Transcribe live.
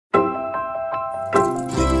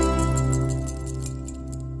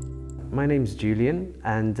My name's Julian,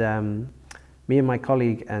 and me and my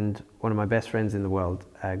colleague and one of my best friends in the world,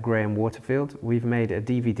 Graham Waterfield, we've made a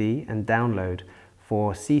DVD and download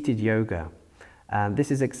for seated yoga.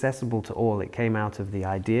 This is accessible to all. It came out of the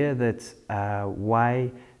idea that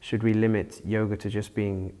why should we limit yoga to just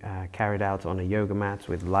being carried out on a yoga mat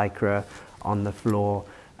with lycra on the floor,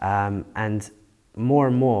 and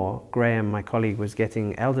more, Graham, my colleague, was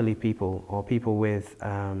getting elderly people or people with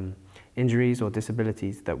injuries or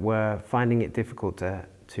disabilities that were finding it difficult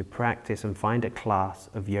to practice and find a class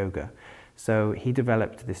of yoga. So he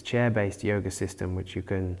developed this chair-based yoga system which you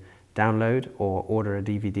can download or order a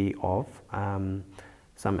DVD of.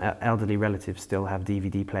 Some elderly relatives still have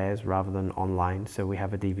DVD players rather than online, so we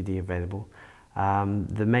have a DVD available.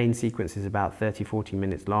 The main sequence is about 30-40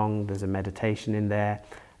 minutes long. There's a meditation in there,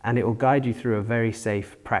 and it will guide you through a very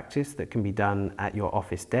safe practice that can be done at your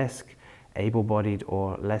office desk. Able-bodied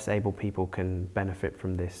or less able people can benefit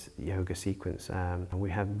from this yoga sequence. We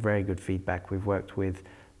have very good feedback. We've worked with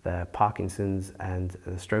the Parkinson's and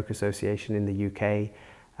the Stroke Association in the UK,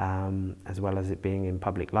 as well as it being in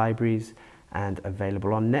public libraries and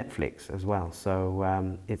available on Netflix as well.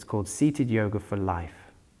 So it's called Seated Yoga for Life.